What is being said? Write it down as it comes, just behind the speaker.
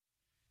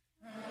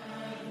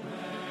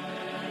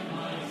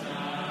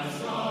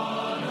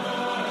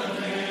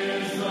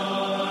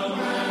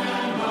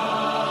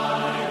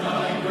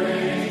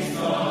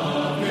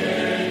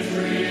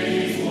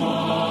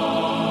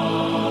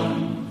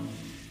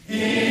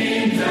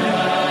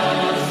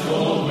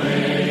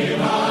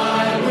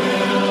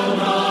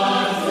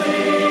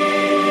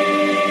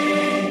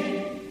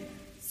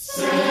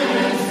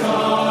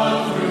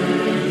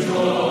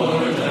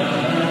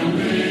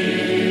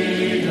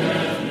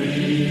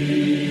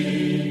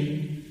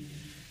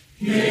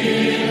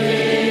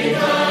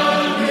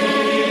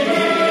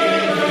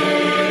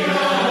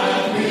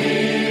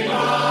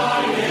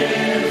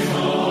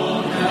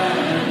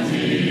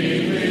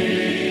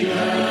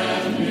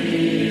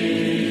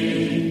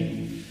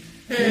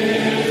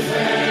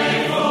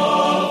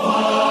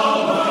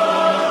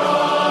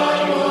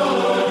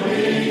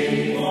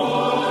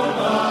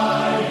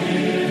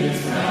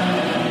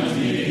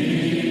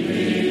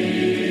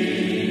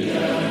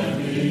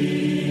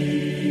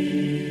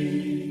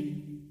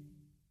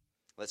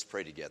Let's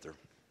pray together.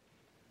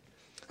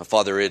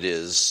 Father, it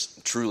is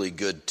truly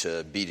good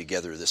to be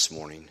together this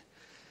morning.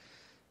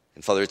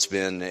 And Father, it's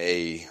been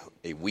a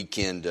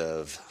weekend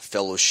of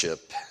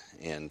fellowship.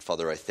 And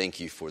Father, I thank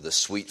you for the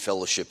sweet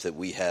fellowship that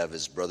we have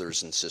as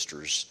brothers and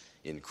sisters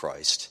in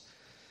Christ.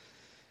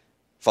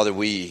 Father,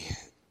 we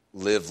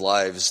live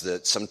lives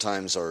that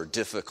sometimes are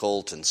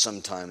difficult and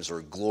sometimes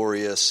are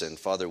glorious. And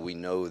Father, we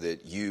know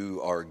that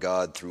you are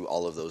God through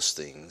all of those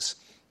things.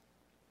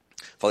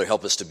 Father,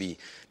 help us to be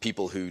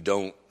people who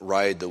don't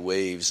ride the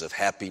waves of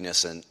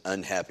happiness and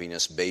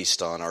unhappiness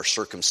based on our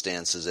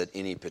circumstances at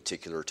any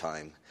particular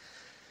time.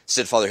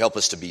 Instead, Father, help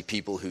us to be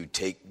people who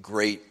take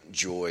great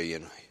joy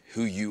in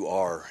who you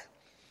are,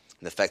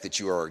 and the fact that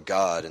you are our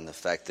God, and the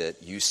fact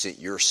that you sent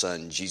your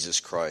Son, Jesus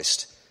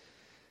Christ,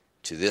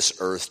 to this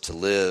earth to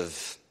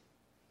live,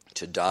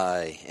 to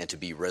die, and to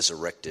be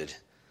resurrected.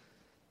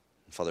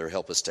 Father,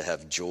 help us to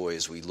have joy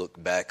as we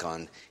look back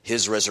on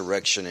his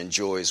resurrection and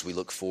joy as we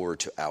look forward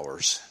to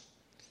ours.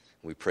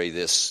 We pray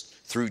this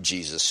through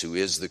Jesus, who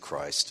is the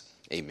Christ.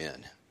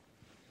 Amen.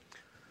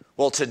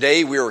 Well,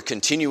 today we are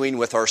continuing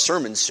with our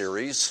sermon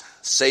series,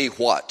 Say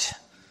What?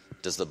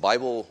 Does the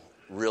Bible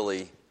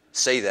really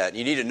say that?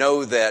 You need to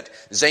know that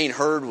Zane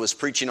Hurd was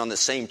preaching on the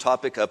same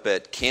topic up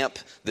at camp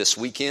this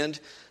weekend.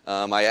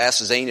 I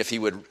asked Zane if he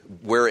would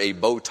wear a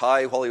bow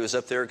tie while he was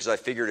up there, because I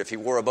figured if he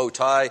wore a bow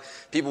tie,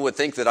 people would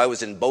think that I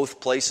was in both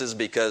places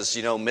because,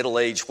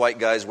 middle-aged white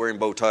guys wearing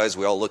bow ties,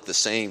 we all look the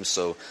same.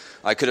 So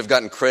I could have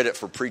gotten credit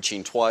for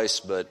preaching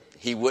twice, but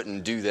he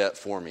wouldn't do that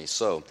for me.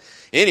 So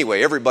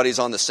anyway, everybody's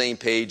on the same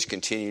page,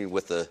 continuing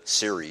with the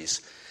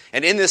series.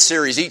 And in this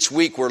series, each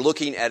week we're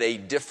looking at a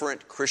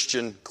different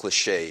Christian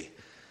cliche,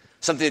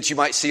 something that you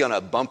might see on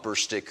a bumper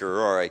sticker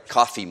or a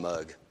coffee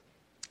mug,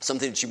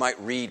 something that you might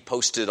read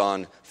posted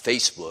on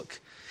Facebook.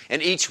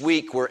 And each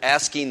week we're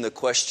asking the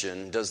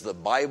question, does the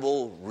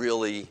Bible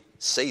really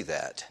say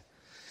that?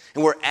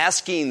 And we're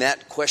asking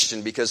that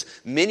question because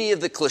many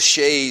of the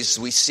cliches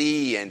we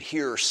see and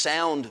hear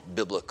sound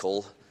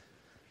biblical,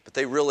 but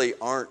they really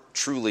aren't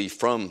truly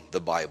from the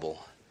Bible.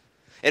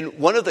 And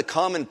one of the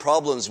common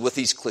problems with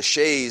these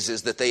cliches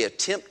is that they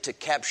attempt to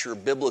capture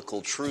biblical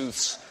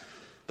truths,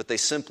 but they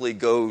simply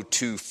go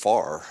too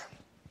far.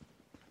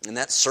 And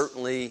that's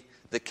certainly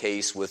the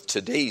case with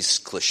today's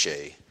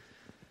cliche.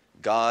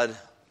 God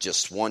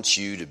just wants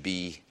you to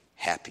be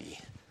happy.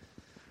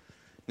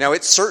 Now,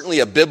 it's certainly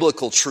a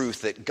biblical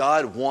truth that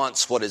God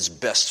wants what is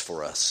best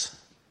for us.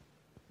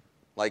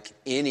 Like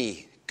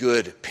any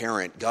good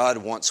parent, God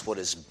wants what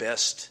is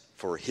best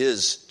for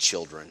his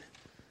children.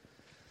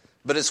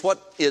 But is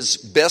what is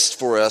best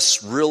for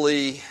us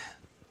really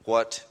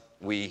what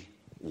we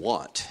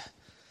want?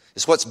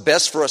 Is what's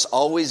best for us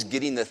always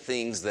getting the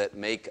things that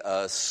make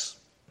us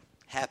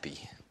happy?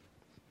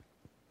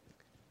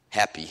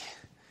 Happy.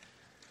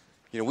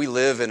 We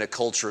live in a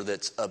culture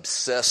that's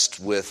obsessed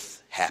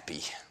with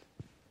happy.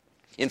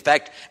 In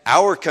fact,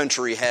 our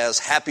country has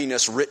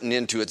happiness written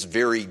into its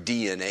very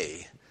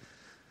DNA.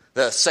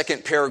 The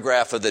second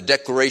paragraph of the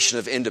Declaration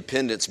of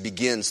Independence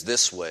begins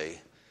this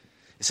way.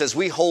 It says,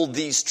 "We hold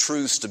these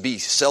truths to be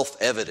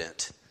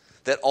self-evident,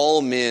 that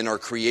all men are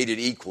created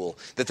equal,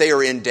 that they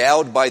are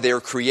endowed by their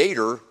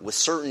Creator with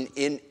certain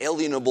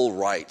inalienable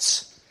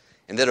rights,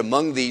 and that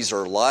among these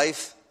are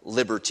life,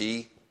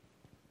 liberty,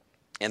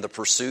 and the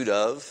pursuit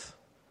of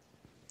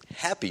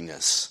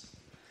happiness."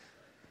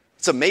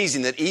 It's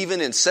amazing that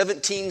even in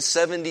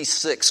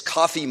 1776,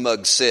 coffee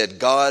mugs said,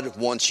 God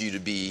wants you to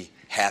be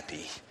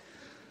happy.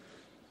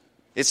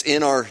 It's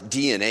in our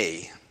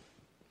DNA.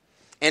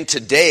 And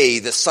today,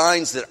 the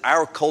signs that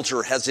our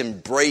culture has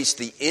embraced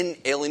the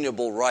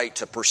inalienable right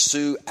to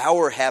pursue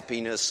our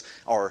happiness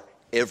are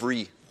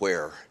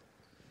everywhere.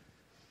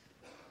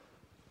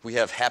 We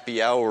have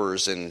happy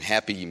hours and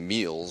happy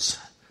meals.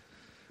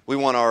 We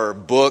want our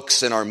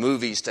books and our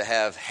movies to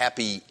have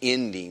happy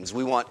endings.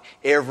 We want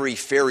every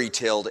fairy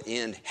tale to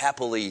end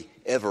happily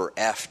ever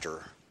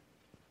after.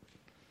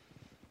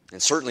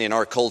 And certainly in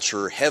our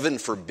culture, heaven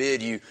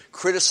forbid you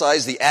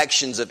criticize the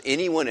actions of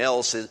anyone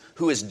else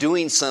who is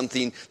doing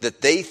something that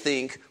they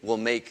think will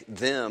make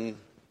them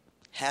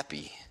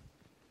happy.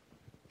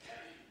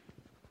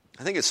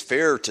 I think it's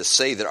fair to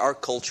say that our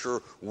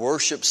culture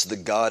worships the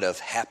God of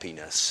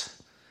happiness,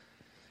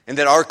 and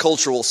that our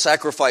culture will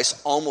sacrifice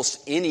almost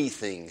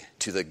anything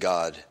to the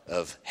God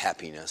of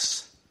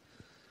happiness.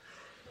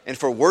 And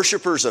for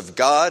worshipers of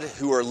God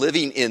who are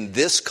living in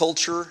this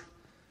culture,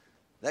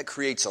 that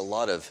creates a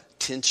lot of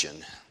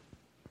tension.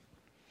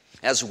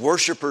 As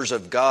worshipers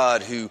of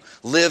God who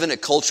live in a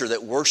culture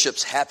that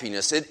worships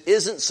happiness, it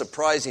isn't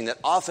surprising that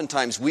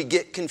oftentimes we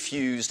get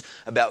confused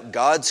about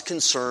God's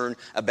concern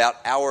about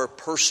our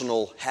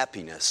personal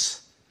happiness.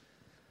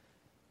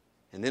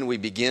 And then we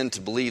begin to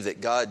believe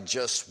that God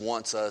just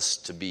wants us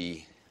to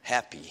be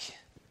happy.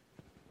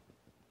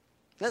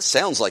 That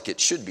sounds like it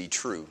should be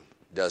true,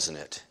 doesn't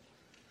it?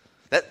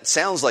 That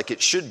sounds like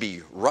it should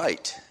be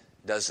right,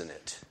 doesn't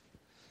it?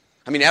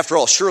 I mean, after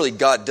all, surely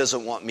God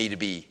doesn't want me to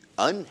be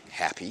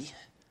unhappy.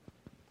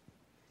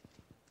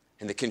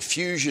 And the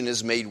confusion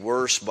is made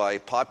worse by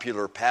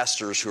popular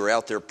pastors who are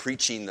out there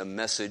preaching the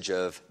message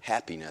of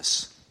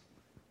happiness.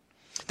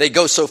 They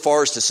go so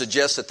far as to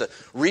suggest that the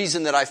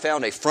reason that I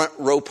found a front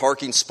row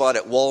parking spot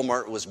at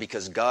Walmart was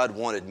because God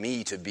wanted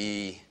me to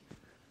be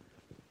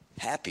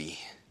happy.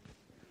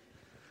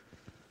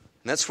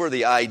 And that's where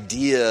the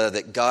idea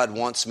that God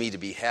wants me to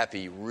be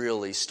happy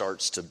really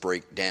starts to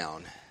break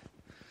down.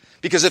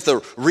 Because if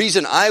the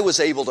reason I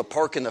was able to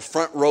park in the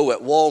front row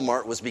at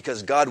Walmart was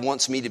because God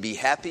wants me to be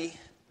happy,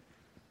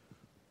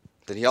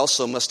 then he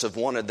also must have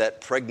wanted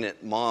that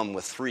pregnant mom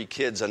with 3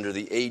 kids under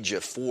the age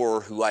of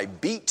 4 who I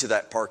beat to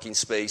that parking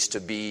space to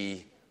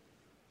be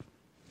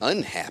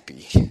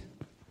unhappy. And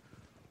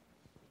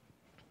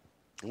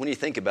when you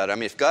think about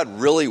it, if God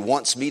really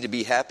wants me to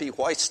be happy,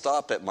 why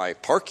stop at my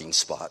parking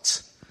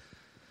spots?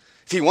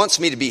 If he wants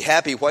me to be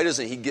happy, why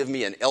doesn't he give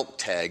me an elk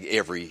tag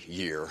every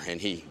year? And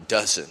he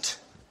doesn't.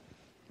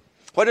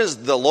 Why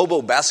does the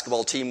Lobo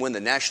basketball team win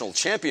the national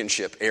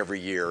championship every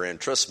year? And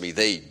trust me,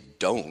 they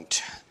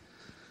don't.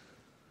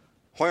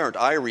 Why aren't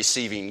I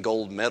receiving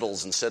gold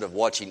medals instead of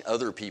watching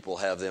other people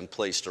have them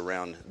placed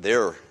around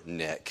their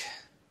neck?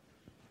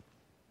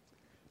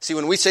 See,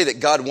 when we say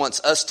that God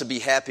wants us to be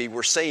happy,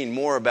 we're saying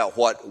more about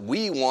what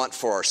we want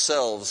for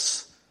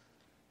ourselves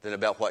than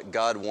about what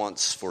God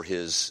wants for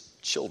his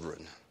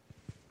children.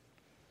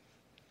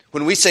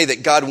 When we say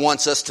that God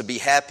wants us to be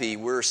happy,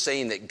 we're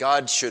saying that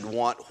God should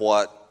want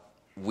what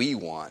we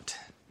want.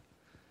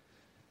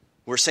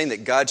 We're saying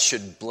that God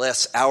should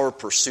bless our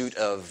pursuit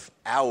of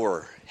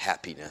our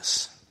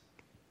happiness.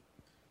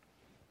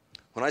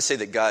 When I say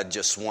that God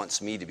just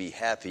wants me to be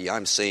happy,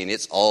 I'm saying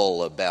it's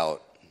all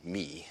about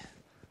me.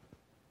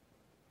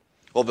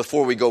 Well,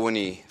 before we go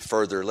any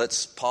further,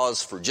 let's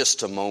pause for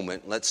just a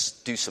moment. Let's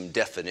do some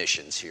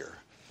definitions here.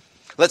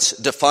 Let's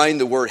define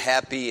the word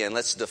happy and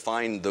let's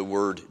define the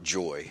word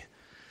joy.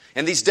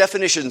 And these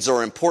definitions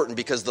are important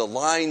because the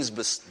lines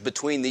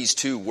between these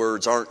two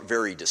words aren't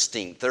very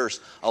distinct. There's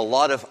a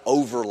lot of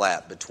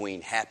overlap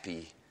between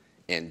happy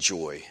and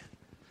joy.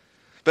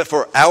 But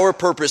for our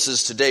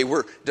purposes today,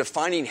 we're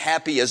defining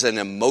happy as an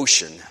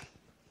emotion.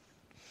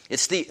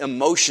 It's the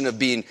emotion of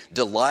being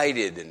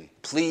delighted and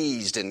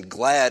pleased and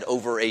glad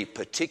over a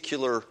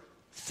particular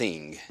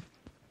thing.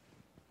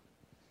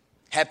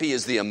 Happy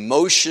is the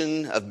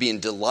emotion of being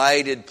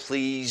delighted,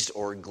 pleased,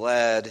 or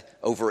glad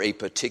over a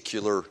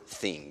particular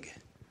thing.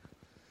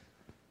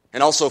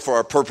 And also for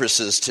our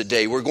purposes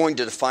today, we're going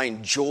to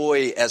define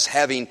joy as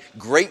having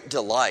great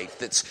delight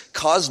that's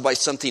caused by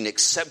something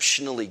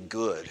exceptionally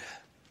good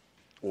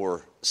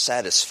or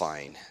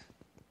satisfying.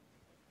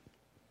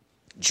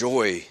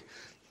 Joy,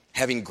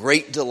 having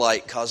great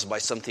delight caused by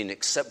something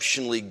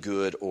exceptionally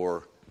good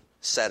or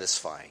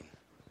satisfying.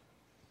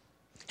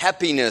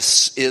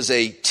 Happiness is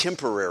a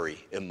temporary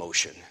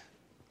emotion.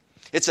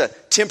 It's a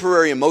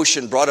temporary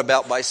emotion brought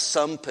about by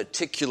some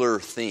particular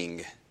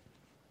thing.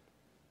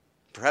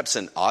 Perhaps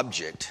an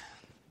object,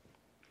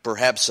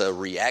 perhaps a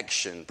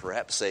reaction,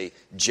 perhaps a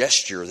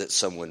gesture that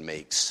someone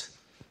makes.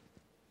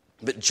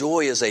 But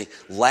joy is a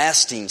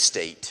lasting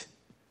state.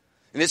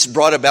 And it's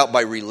brought about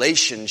by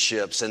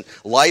relationships and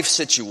life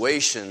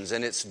situations,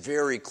 and it's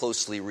very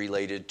closely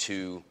related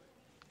to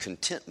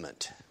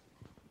contentment.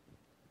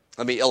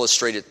 Let me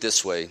illustrate it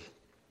this way.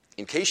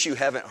 In case you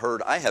haven't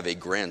heard, I have a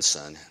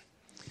grandson.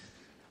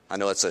 I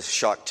know it's a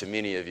shock to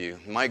many of you.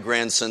 My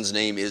grandson's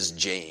name is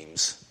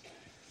James.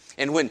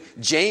 And when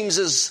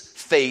James's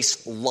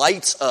face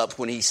lights up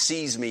when he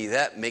sees me,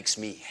 that makes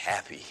me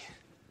happy.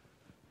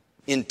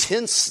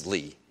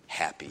 Intensely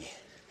happy.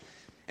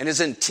 And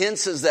as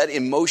intense as that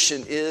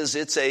emotion is,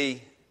 it's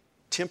a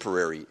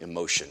temporary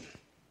emotion.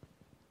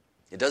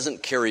 It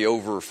doesn't carry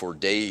over for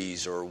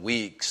days or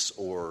weeks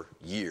or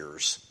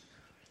years.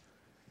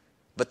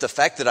 But the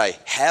fact that I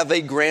have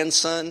a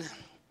grandson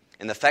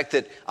and the fact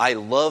that I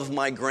love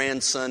my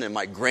grandson and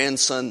my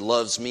grandson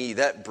loves me,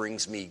 that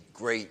brings me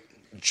great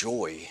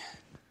joy.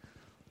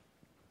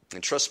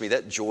 And trust me,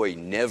 that joy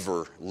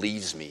never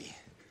leaves me.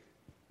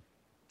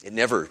 It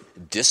never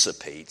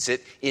dissipates.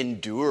 It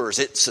endures.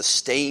 It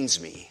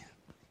sustains me,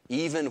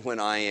 even when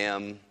I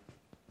am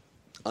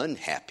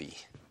unhappy.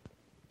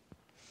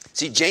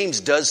 See,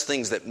 James does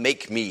things that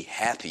make me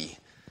happy.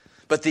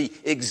 But the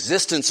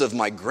existence of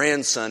my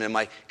grandson and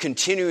my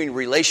continuing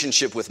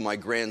relationship with my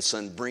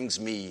grandson brings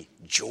me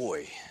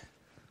joy.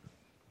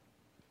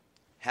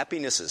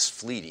 Happiness is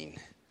fleeting.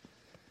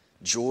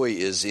 Joy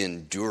is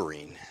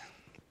enduring.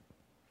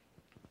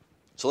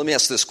 So let me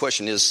ask this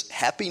question. Is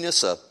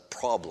happiness a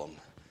problem?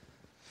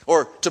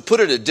 Or to put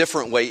it a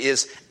different way,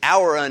 is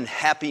our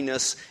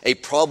unhappiness a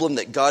problem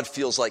that God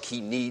feels like he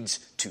needs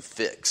to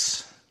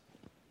fix?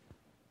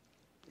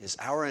 Is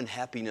our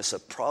unhappiness a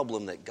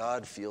problem that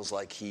God feels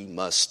like he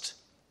must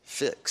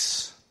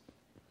fix?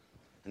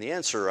 And the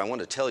answer I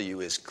want to tell you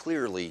is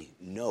clearly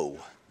no.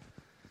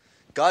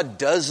 God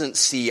doesn't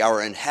see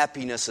our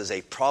unhappiness as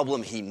a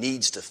problem he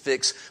needs to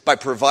fix by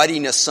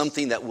providing us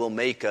something that will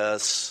make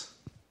us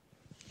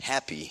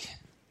happy.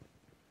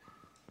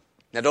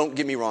 Now don't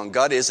get me wrong,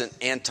 God isn't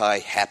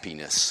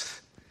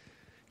anti-happiness.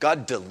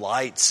 God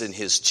delights in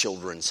his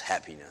children's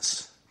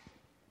happiness.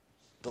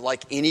 But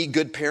like any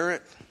good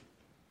parent,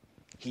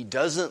 he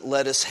doesn't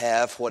let us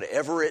have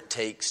whatever it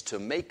takes to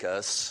make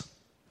us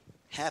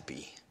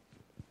happy.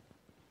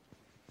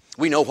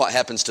 We know what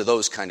happens to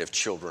those kind of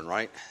children,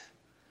 right?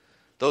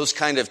 Those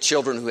kind of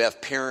children who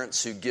have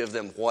parents who give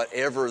them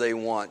whatever they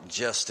want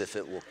just if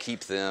it will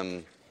keep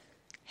them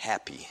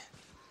happy.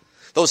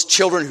 Those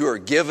children who are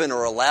given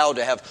or allowed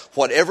to have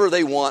whatever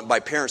they want by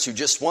parents who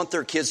just want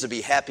their kids to be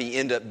happy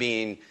end up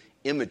being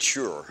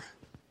immature,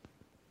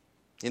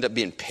 end up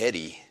being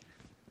petty.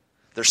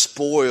 They're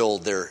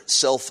spoiled, they're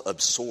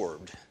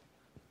self-absorbed.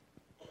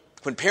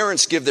 When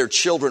parents give their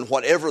children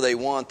whatever they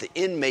want, the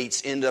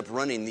inmates end up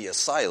running the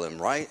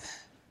asylum, right?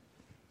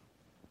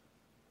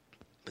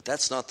 But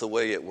that's not the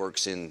way it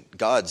works in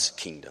God's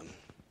kingdom.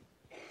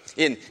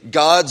 In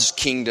God's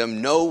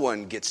kingdom, no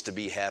one gets to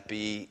be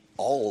happy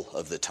all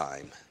of the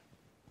time.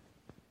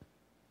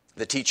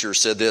 The teacher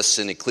said this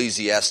in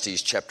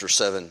Ecclesiastes chapter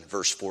 7,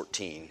 verse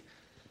 14.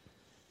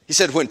 He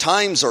said, when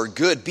times are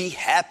good, be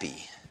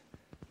happy.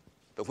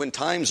 But when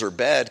times are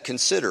bad,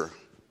 consider,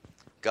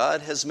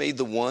 God has made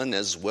the one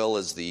as well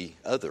as the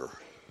other.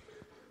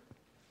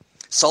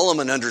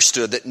 Solomon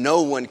understood that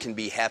no one can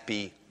be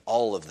happy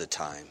all of the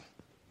time.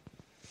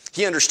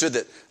 He understood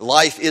that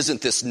life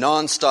isn't this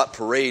nonstop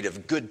parade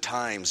of good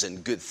times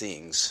and good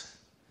things.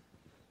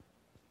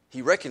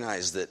 He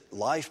recognized that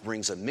life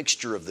brings a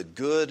mixture of the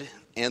good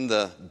and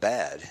the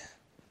bad.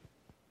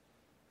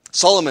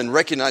 Solomon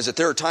recognized that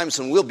there are times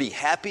when we'll be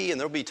happy and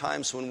there'll be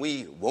times when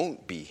we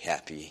won't be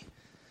happy.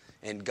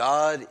 And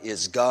God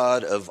is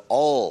God of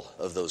all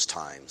of those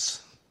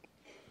times.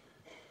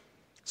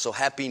 So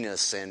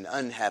happiness and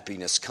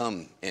unhappiness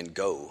come and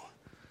go.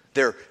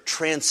 They're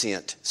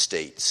transient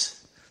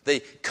states.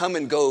 They come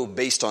and go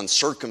based on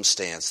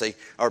circumstance. They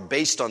are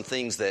based on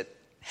things that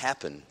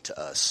happen to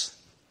us.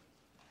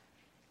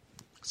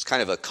 It's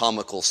kind of a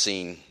comical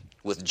scene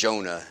with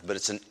Jonah, but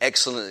it's an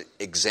excellent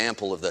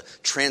example of the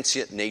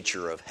transient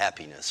nature of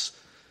happiness.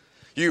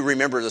 You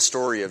remember the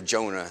story of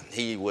Jonah.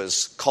 He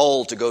was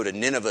called to go to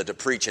Nineveh to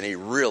preach, and he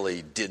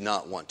really did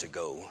not want to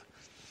go.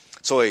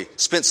 So he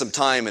spent some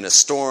time in a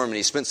storm, and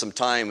he spent some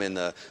time in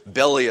the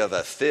belly of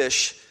a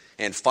fish,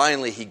 and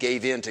finally he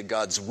gave in to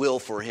God's will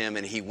for him,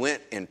 and he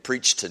went and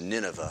preached to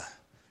Nineveh.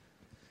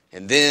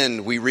 And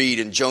then we read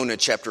in Jonah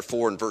chapter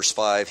 4 and verse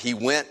 5, he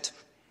went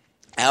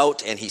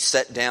out and he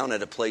sat down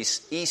at a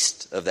place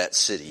east of that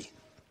city.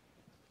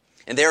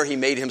 And there he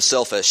made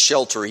himself a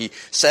shelter. He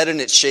sat in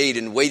its shade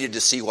and waited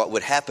to see what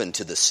would happen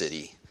to the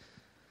city.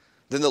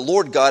 Then the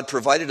Lord God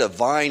provided a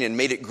vine and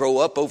made it grow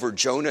up over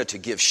Jonah to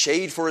give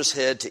shade for his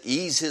head, to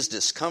ease his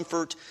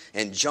discomfort.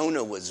 And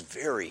Jonah was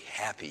very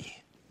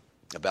happy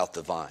about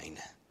the vine.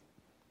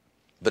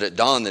 But at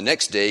dawn the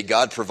next day,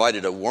 God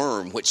provided a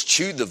worm which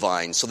chewed the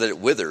vine so that it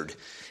withered.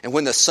 And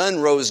when the sun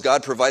rose,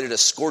 God provided a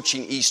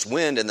scorching east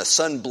wind, and the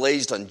sun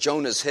blazed on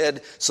Jonah's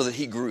head so that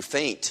he grew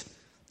faint.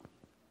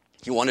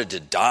 He wanted to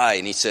die,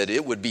 and he said,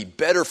 it would be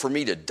better for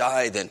me to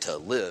die than to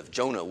live.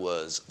 Jonah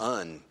was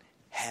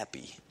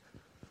unhappy.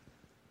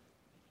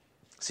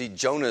 See,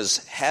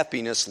 Jonah's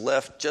happiness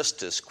left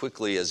just as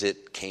quickly as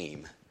it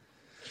came.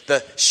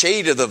 The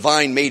shade of the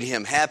vine made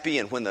him happy,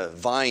 and when the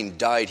vine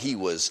died, he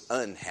was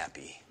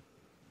unhappy.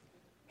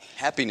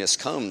 Happiness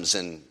comes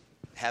and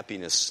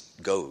happiness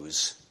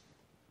goes.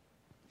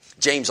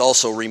 James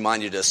also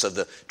reminded us of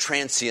the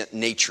transient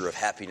nature of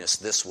happiness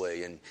this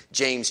way. In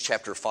James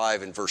chapter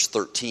 5 and verse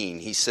 13,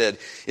 he said,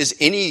 is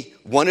any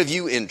one of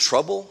you in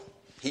trouble?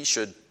 He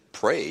should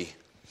pray.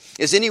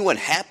 Is anyone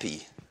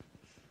happy?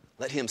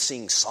 Let him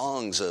sing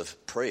songs of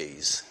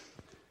praise.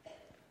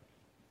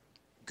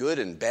 Good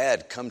and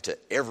bad come to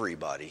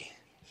everybody.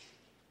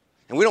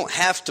 And we don't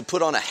have to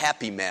put on a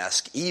happy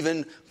mask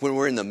even when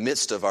we're in the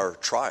midst of our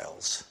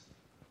trials.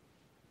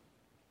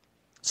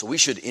 So we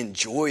should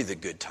enjoy the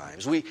good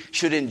times. We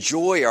should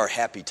enjoy our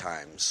happy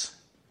times.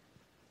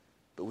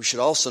 But we should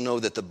also know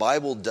that the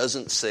Bible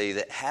doesn't say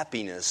that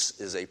happiness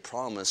is a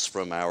promise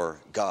from our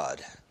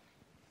God.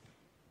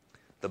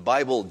 The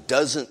Bible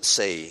doesn't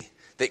say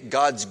that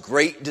God's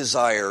great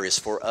desire is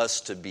for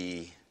us to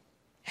be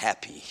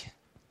happy.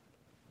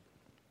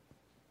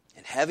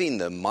 And having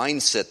the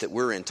mindset that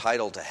we're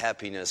entitled to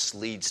happiness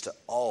leads to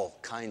all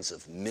kinds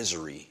of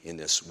misery in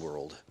this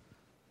world.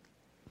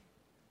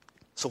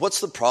 So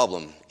what's the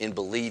problem in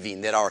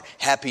believing that our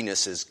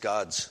happiness is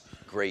God's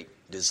great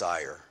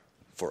desire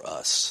for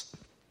us?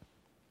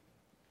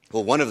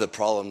 Well, one of the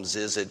problems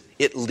is that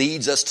it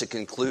leads us to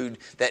conclude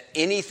that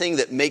anything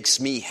that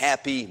makes me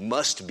happy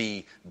must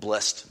be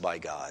blessed by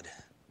God.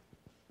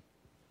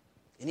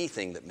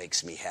 Anything that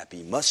makes me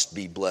happy must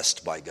be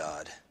blessed by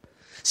God.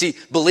 See,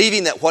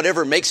 believing that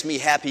whatever makes me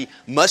happy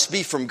must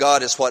be from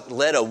God is what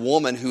led a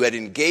woman who had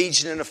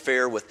engaged in an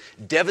affair with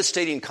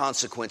devastating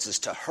consequences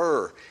to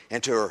her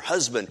and to her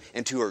husband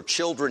and to her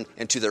children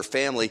and to their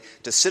family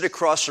to sit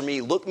across from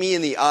me, look me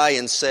in the eye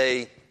and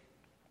say,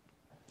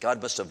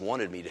 God must have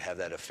wanted me to have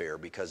that affair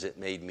because it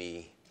made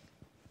me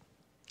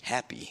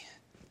happy.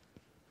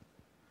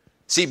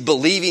 See,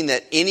 believing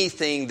that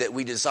anything that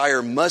we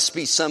desire must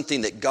be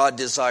something that God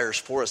desires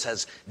for us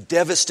has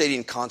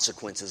devastating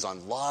consequences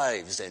on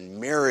lives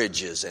and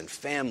marriages and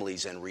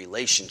families and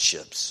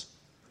relationships,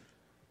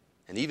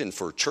 and even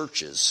for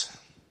churches.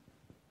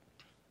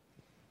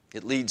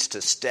 It leads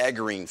to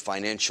staggering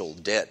financial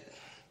debt.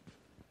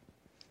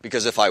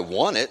 Because if I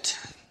want it,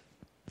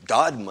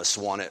 God must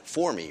want it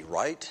for me,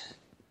 right?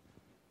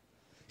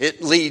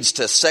 It leads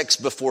to sex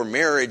before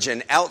marriage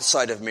and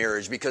outside of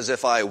marriage, because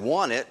if I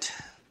want it,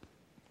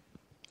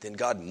 then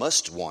God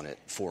must want it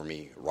for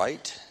me,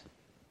 right?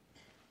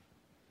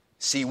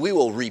 See, we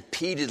will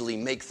repeatedly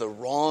make the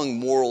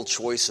wrong moral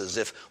choices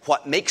if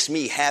what makes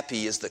me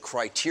happy is the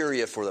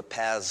criteria for the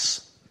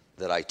paths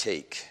that I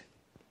take.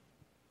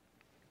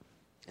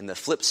 And the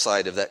flip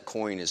side of that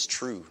coin is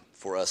true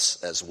for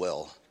us as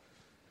well.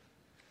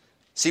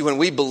 See, when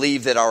we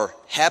believe that our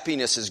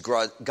happiness is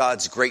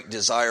God's great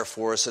desire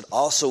for us, it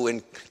also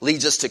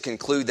leads us to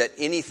conclude that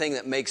anything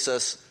that makes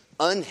us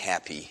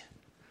unhappy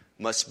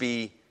must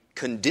be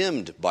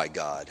condemned by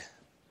God.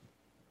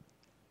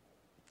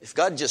 If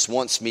God just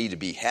wants me to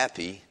be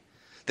happy,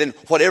 then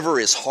whatever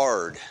is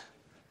hard,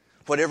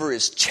 whatever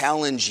is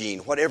challenging,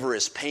 whatever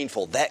is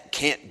painful, that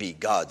can't be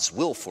God's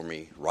will for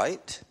me,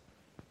 right?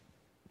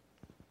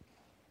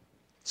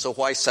 So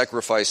why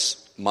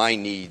sacrifice my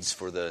needs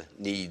for the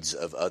needs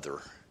of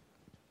others?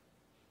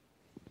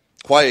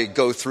 Why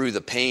go through the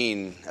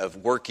pain of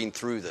working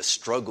through the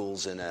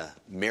struggles in a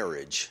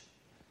marriage?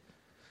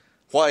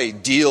 Why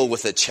deal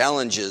with the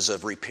challenges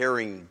of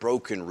repairing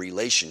broken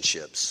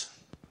relationships?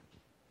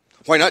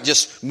 Why not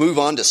just move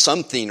on to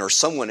something or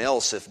someone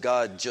else if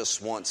God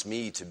just wants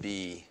me to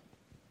be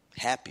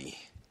happy?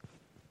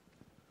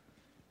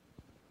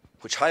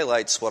 Which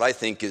highlights what I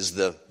think is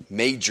the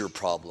major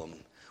problem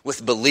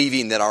with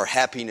believing that our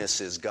happiness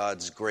is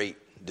God's great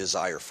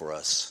desire for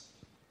us.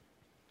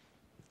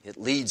 It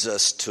leads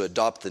us to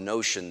adopt the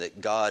notion that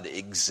God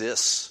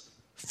exists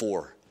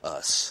for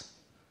us.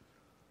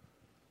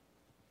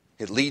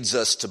 It leads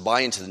us to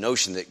buy into the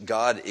notion that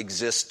God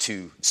exists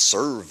to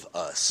serve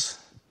us,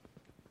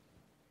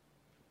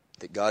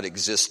 that God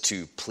exists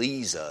to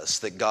please us,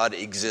 that God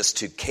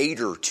exists to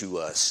cater to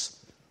us,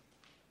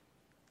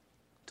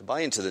 to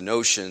buy into the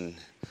notion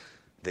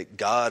that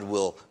God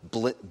will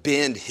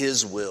bend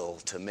His will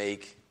to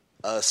make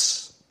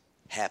us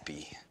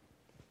happy.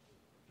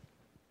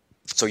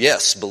 So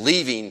yes,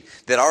 believing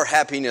that our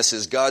happiness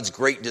is God's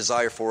great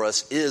desire for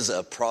us is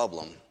a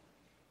problem.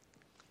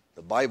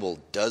 The Bible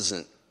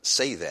doesn't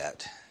say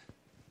that.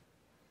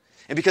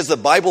 And because the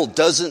Bible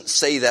doesn't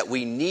say that,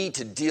 we need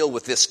to deal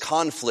with this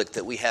conflict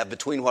that we have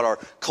between what our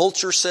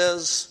culture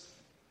says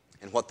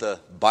and what the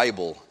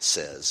Bible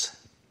says.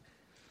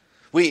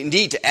 We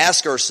need to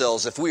ask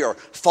ourselves if we are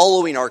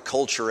following our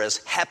culture as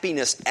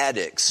happiness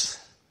addicts,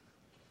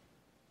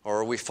 or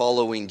are we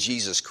following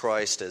Jesus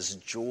Christ as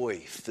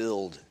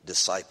joy-filled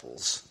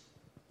disciples?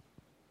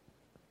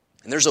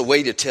 And there's a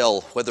way to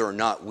tell whether or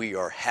not we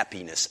are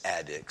happiness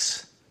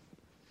addicts.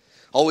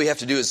 All we have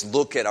to do is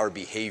look at our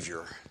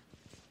behavior,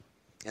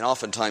 and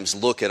oftentimes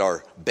look at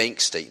our bank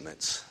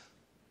statements.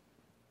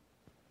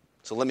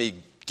 So let me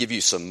give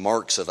you some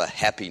marks of a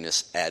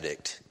happiness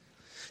addict.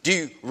 Do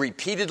you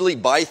repeatedly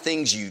buy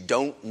things you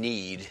don't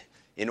need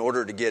in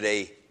order to get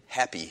a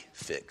happy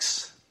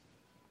fix?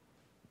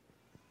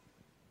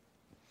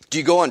 Do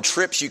you go on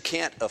trips you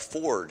can't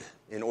afford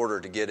in order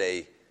to get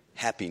a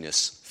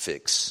happiness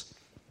fix?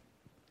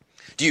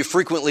 Do you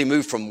frequently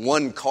move from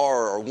one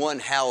car or one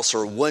house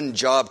or one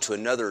job to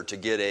another to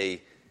get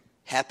a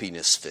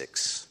happiness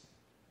fix?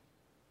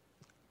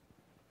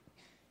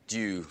 Do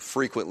you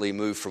frequently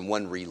move from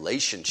one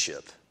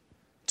relationship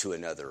to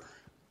another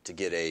to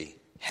get a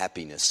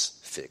happiness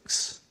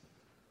fix?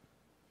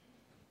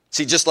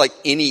 See, just like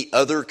any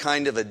other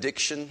kind of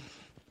addiction,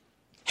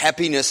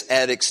 happiness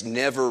addicts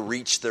never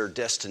reach their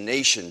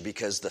destination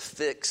because the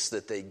fix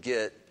that they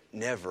get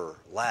never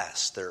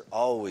lasts. They're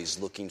always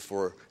looking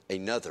for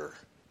another.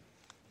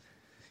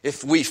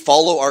 If we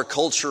follow our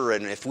culture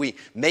and if we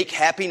make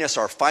happiness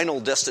our final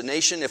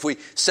destination, if we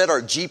set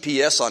our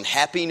GPS on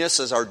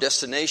happiness as our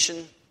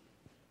destination,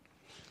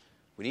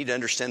 we need to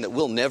understand that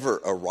we'll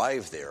never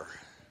arrive there.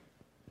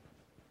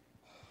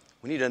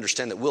 We need to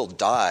understand that we'll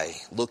die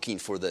looking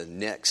for the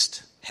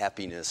next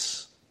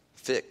happiness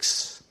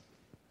fix.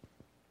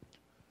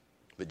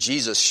 But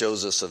Jesus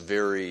shows us a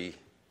very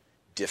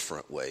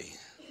different way.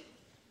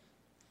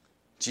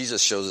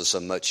 Jesus shows us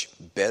a much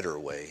better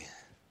way.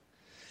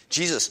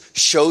 Jesus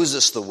shows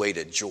us the way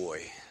to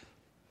joy.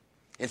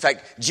 In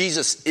fact,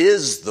 Jesus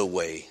is the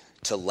way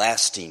to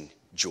lasting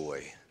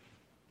joy.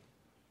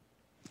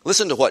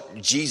 Listen to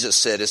what Jesus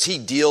said as he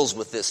deals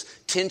with this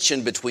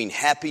tension between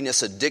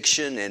happiness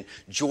addiction and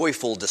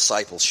joyful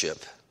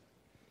discipleship.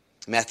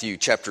 Matthew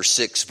chapter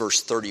 6,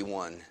 verse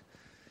 31.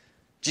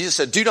 Jesus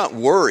said, "Do not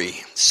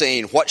worry,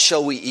 saying, 'What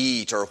shall we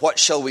eat?' or 'What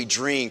shall we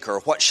drink?' or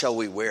 'What shall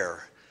we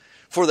wear?'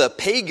 For the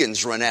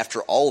pagans run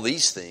after all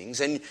these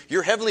things, and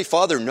your heavenly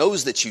Father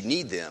knows that you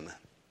need them.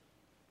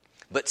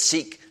 But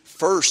seek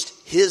first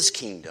His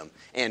kingdom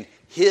and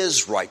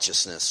His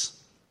righteousness,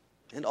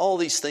 and all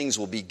these things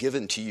will be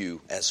given to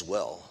you as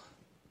well.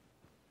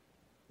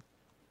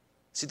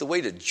 See, the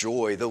way to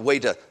joy, the way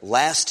to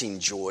lasting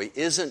joy,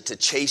 isn't to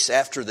chase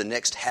after the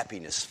next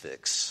happiness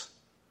fix.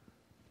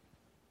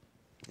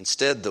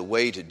 Instead, the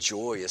way to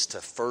joy is to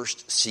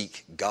first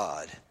seek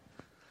God,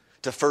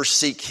 to first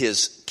seek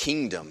His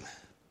kingdom,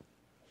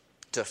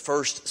 to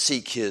first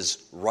seek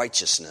His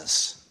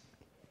righteousness.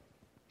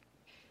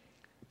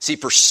 See,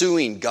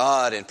 pursuing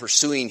God and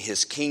pursuing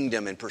His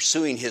kingdom and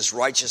pursuing His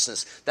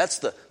righteousness, that's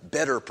the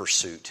better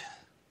pursuit.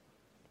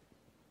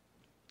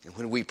 And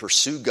when we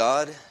pursue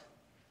God,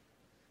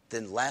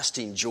 then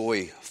lasting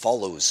joy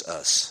follows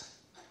us.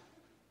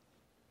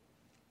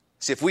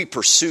 See, if we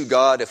pursue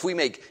God, if we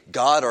make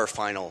God our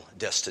final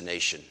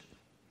destination,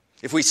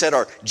 if we set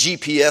our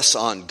GPS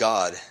on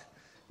God,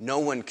 no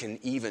one can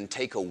even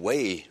take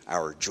away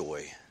our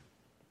joy.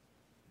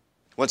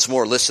 Once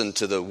more, listen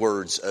to the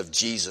words of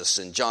Jesus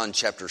in John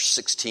chapter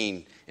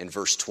 16 and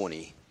verse 20.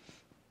 He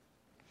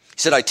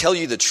said, I tell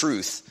you the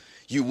truth,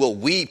 you will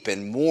weep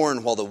and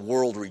mourn while the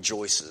world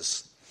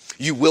rejoices.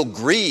 You will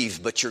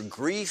grieve, but your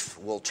grief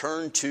will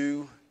turn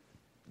to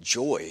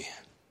joy.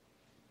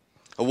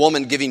 A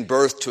woman giving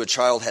birth to a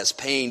child has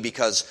pain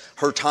because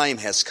her time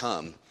has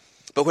come.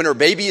 But when her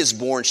baby is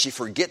born, she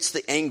forgets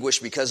the anguish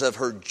because of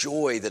her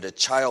joy that a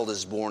child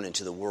is born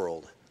into the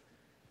world.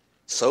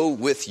 So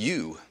with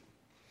you,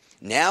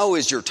 now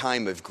is your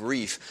time of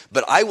grief,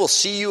 but I will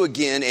see you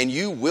again and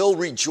you will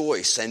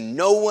rejoice, and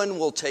no one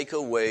will take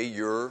away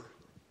your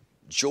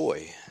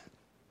joy.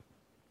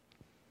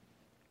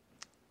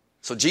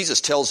 So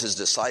Jesus tells His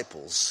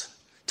disciples,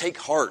 take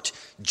heart,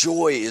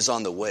 joy is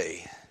on the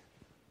way.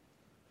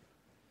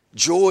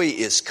 Joy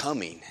is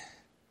coming,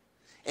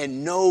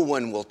 and no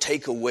one will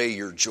take away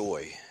your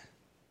joy.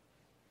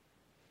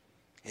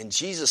 And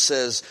Jesus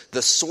says,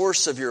 the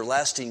source of your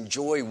lasting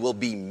joy will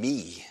be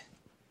me.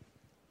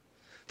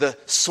 The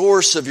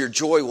source of your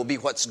joy will be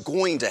what's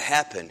going to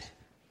happen.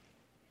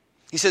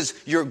 He says,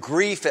 your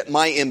grief at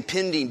my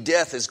impending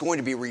death is going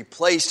to be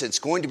replaced. It's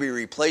going to be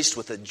replaced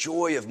with the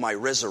joy of my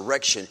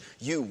resurrection.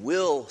 You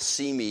will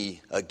see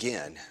me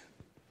again.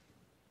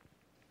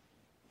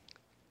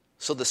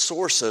 So the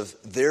source of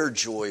their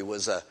joy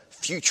was a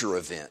future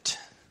event.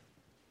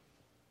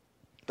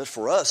 But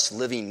for us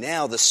living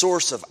now, the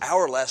source of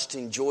our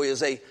lasting joy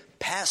is a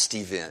past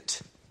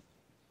event.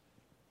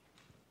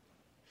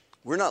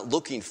 We're not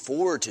looking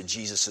forward to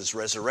Jesus'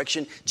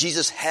 resurrection.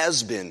 Jesus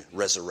has been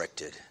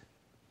resurrected.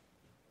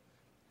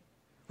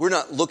 We're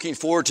not looking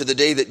forward to the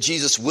day that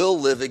Jesus will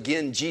live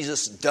again.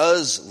 Jesus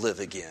does live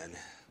again.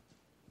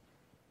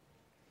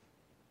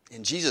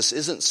 And Jesus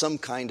isn't some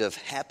kind of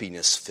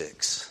happiness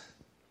fix.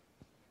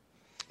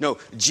 No,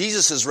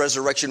 Jesus'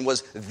 resurrection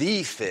was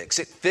the fix.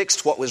 It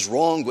fixed what was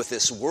wrong with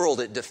this world.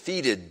 It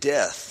defeated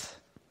death.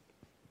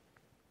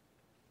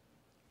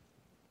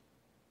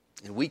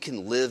 And we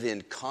can live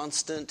in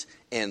constant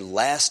and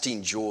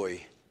lasting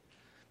joy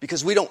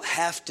because we don't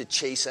have to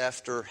chase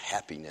after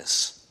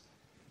happiness.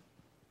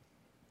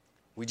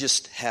 We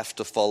just have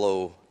to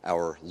follow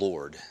our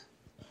Lord.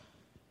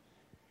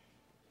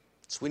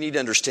 So we need to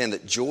understand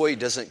that joy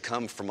doesn't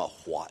come from a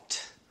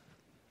what.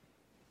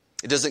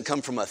 It doesn't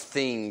come from a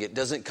thing. It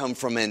doesn't come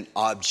from an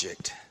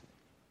object.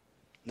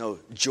 No,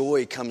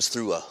 joy comes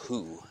through a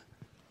who.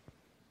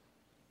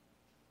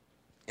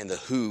 And the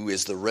who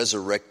is the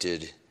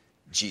resurrected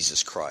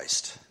Jesus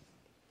Christ.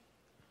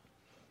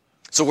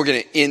 So we're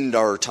going to end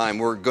our time.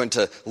 We're going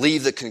to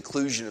leave the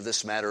conclusion of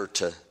this matter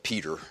to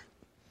Peter.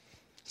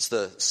 It's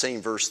the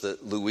same verse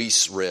that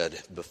Luis read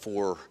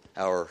before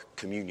our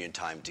communion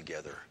time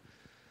together.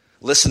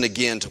 Listen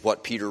again to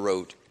what Peter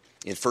wrote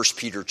in 1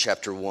 Peter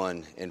chapter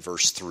 1 and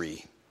verse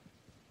 3.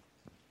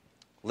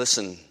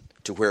 Listen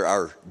to where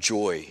our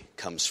joy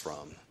comes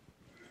from.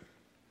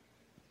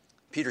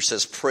 Peter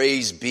says,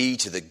 praise be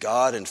to the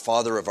God and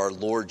Father of our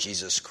Lord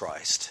Jesus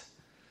Christ.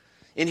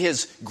 In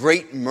His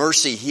great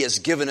mercy, He has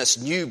given us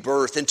new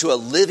birth into a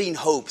living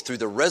hope through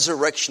the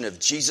resurrection of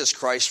Jesus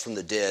Christ from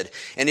the dead,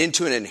 and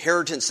into an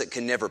inheritance that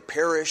can never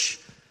perish,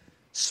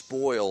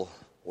 spoil,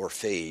 or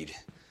fade.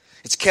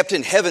 It's kept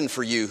in heaven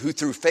for you, who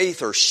through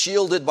faith are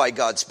shielded by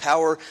God's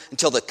power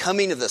until the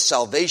coming of the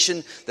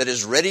salvation that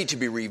is ready to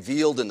be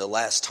revealed in the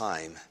last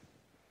time.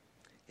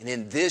 And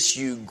in this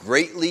you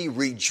greatly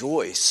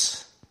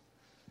rejoice,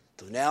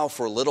 though now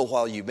for a little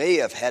while you may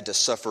have had to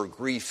suffer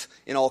grief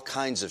in all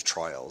kinds of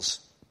trials.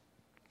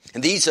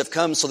 And these have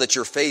come so that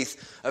your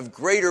faith, of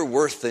greater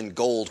worth than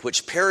gold,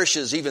 which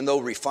perishes even though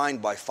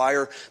refined by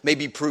fire, may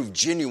be proved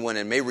genuine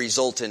and may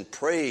result in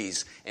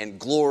praise and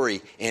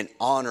glory and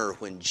honor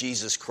when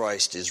Jesus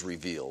Christ is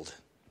revealed.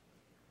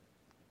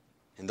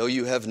 And though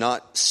you have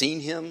not seen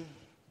Him,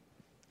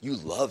 you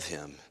love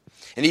Him.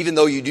 And even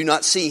though you do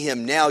not see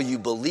Him now, you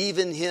believe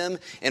in Him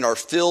and are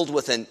filled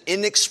with an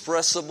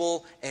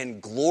inexpressible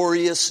and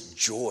glorious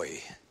joy.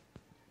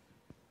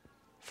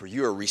 For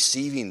you are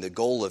receiving the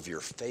goal of your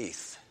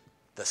faith,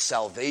 the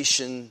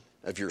salvation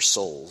of your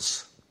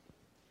souls.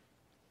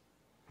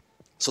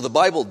 So the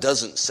Bible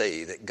doesn't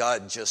say that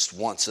God just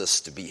wants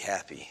us to be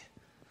happy.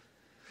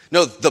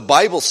 No, the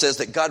Bible says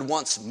that God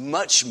wants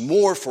much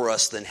more for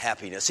us than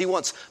happiness. He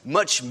wants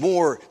much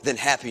more than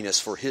happiness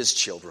for His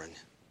children.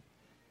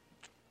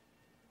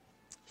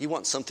 He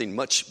wants something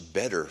much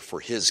better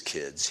for His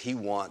kids. He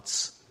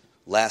wants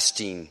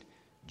lasting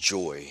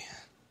joy.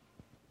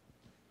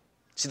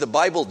 See, the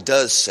Bible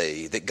does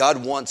say that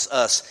God wants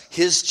us,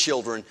 His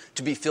children,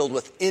 to be filled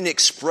with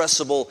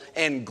inexpressible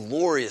and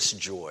glorious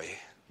joy.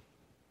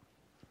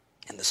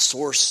 And the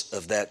source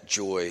of that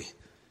joy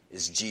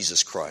is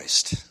Jesus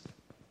Christ.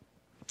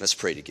 Let's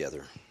pray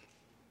together.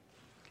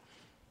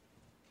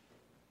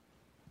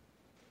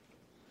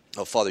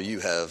 Oh, Father, you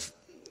have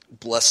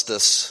blessed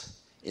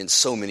us in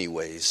so many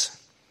ways.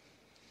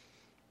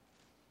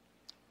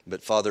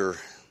 But Father,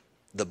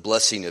 the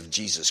blessing of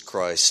Jesus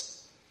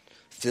Christ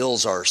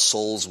fills our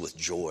souls with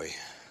joy.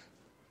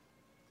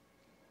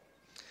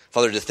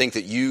 Father, to think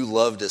that you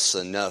loved us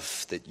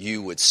enough that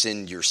you would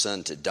send your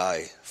Son to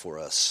die for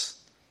us.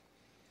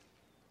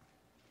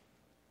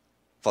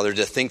 Father,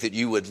 to think that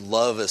you would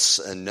love us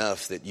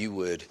enough that you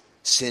would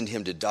send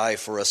him to die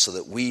for us so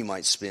that we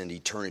might spend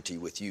eternity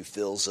with you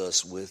fills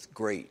us with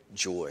great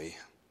joy.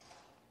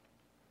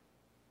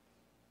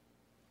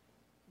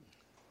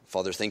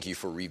 Father, thank you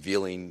for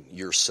revealing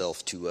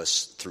yourself to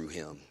us through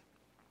him.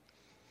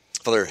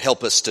 Father,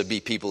 help us to be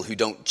people who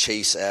don't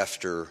chase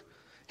after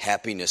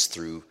happiness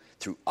through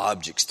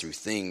objects, through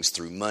things,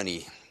 through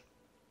money.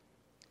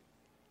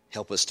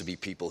 Help us to be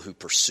people who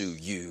pursue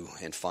you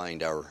and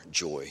find our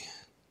joy.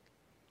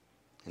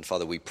 And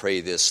Father, we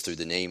pray this through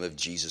the name of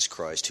Jesus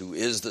Christ, who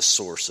is the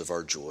source of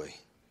our joy.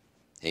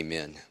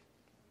 Amen.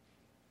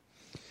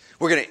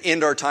 We're going to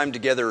end our time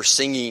together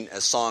singing a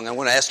song. I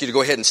want to ask you to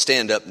go ahead and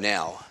stand up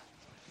now.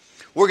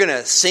 We're going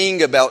to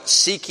sing about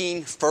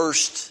seeking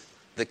first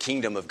the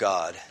kingdom of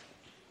God.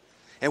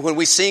 And when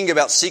we sing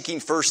about seeking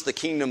first the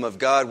kingdom of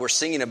God, we're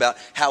singing about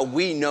how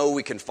we know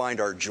we can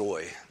find our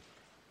joy.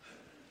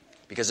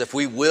 Because if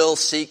we will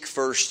seek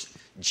first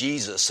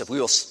Jesus, if we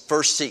will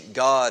first seek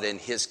God and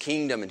his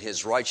kingdom and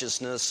his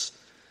righteousness,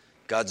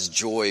 God's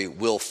joy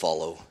will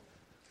follow.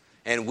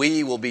 And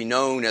we will be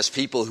known as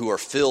people who are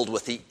filled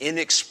with the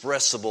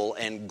inexpressible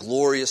and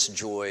glorious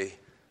joy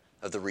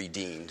of the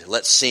redeemed.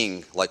 Let's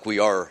sing like we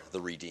are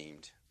the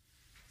redeemed.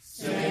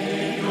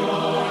 Savior,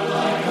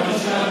 like a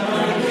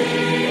shepherd.